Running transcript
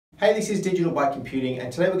Hey, this is Digital by Computing,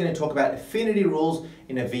 and today we're going to talk about affinity rules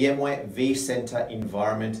in a VMware vCenter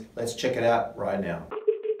environment. Let's check it out right now.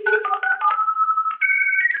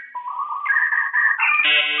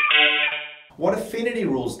 What affinity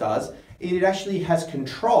rules does, it actually has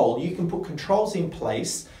control. You can put controls in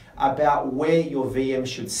place about where your VMs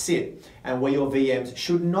should sit and where your VMs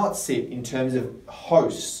should not sit in terms of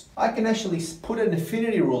hosts. I can actually put an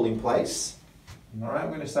affinity rule in place. All right, I'm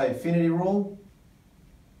going to say affinity rule.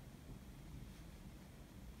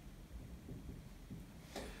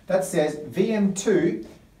 That says VM2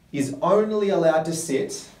 is only allowed to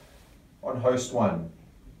sit on host 1.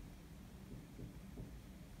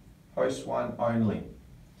 Host 1 only.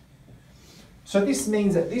 So this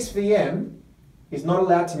means that this VM is not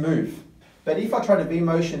allowed to move. But if I try to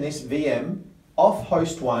vMotion this VM off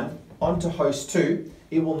host 1 onto host 2,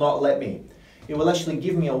 it will not let me. It will actually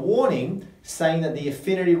give me a warning saying that the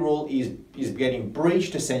affinity rule is getting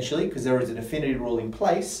breached essentially, because there is an affinity rule in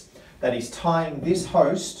place that is tying this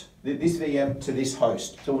host, this VM to this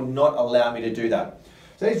host. So it will not allow me to do that.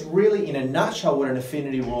 So that's really in a nutshell what an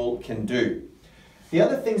affinity rule can do. The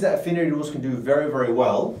other things that affinity rules can do very, very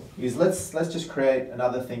well is let's just create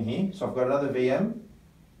another thing here. So I've got another VM.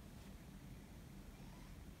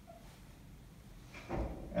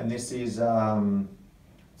 And this is, let's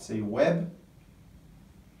see, web.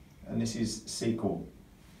 And this is SQL. All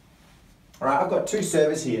right, I've got two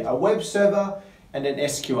servers here, a web server and an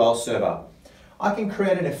SQL server. I can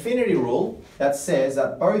create an affinity rule that says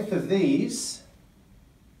that both of these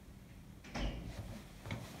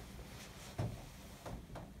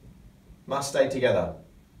must stay together.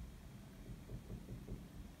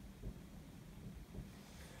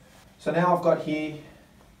 So now I've got here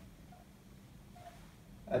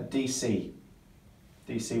a DC1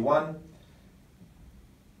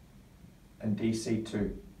 and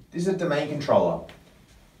DC2. This is a domain controller.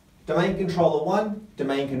 Domain controller 1,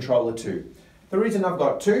 domain controller 2. The reason I've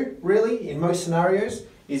got 2, really, in most scenarios,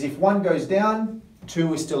 is if 1 goes down,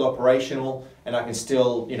 2 is still operational, and I can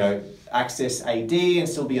still, access AD and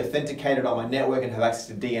still be authenticated on my network and have access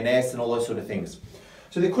to DNS and all those sort of things.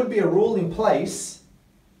 So there could be a rule in place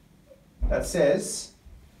that says,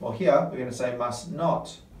 well, here we're going to say must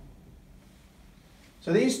not.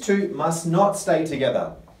 So these two must not stay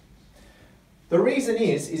together. The reason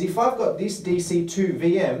is if I've got this DC2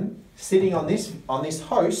 VM sitting on this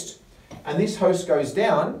host, and this host goes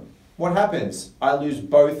down, what happens? I lose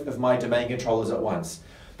both of my domain controllers at once.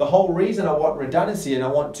 The whole reason I want redundancy and I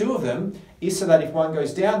want 2 of them is so that if one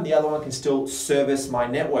goes down, the other one can still service my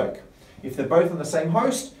network. If they're both on the same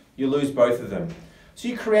host, you lose both of them. So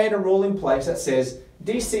you create a rule in place that says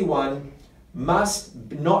DC1 must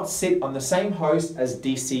not sit on the same host as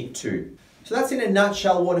DC2. So that's in a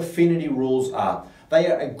nutshell what affinity rules are. They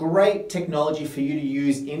are a great technology for you to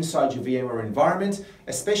use inside your VMware environment,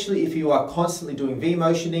 especially if you are constantly doing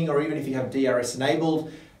vMotioning or even if you have DRS enabled.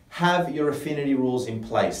 Have your affinity rules in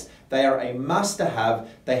place. They are a must-to-have.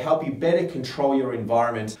 They help you better control your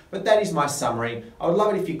environment. But that is my summary. I would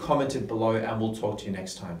love it if you commented below, and we'll talk to you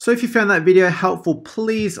next time. So if you found that video helpful,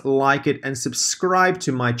 please like it and subscribe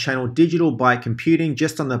to my channel Digital by Computing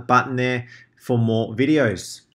just on the button there for more videos.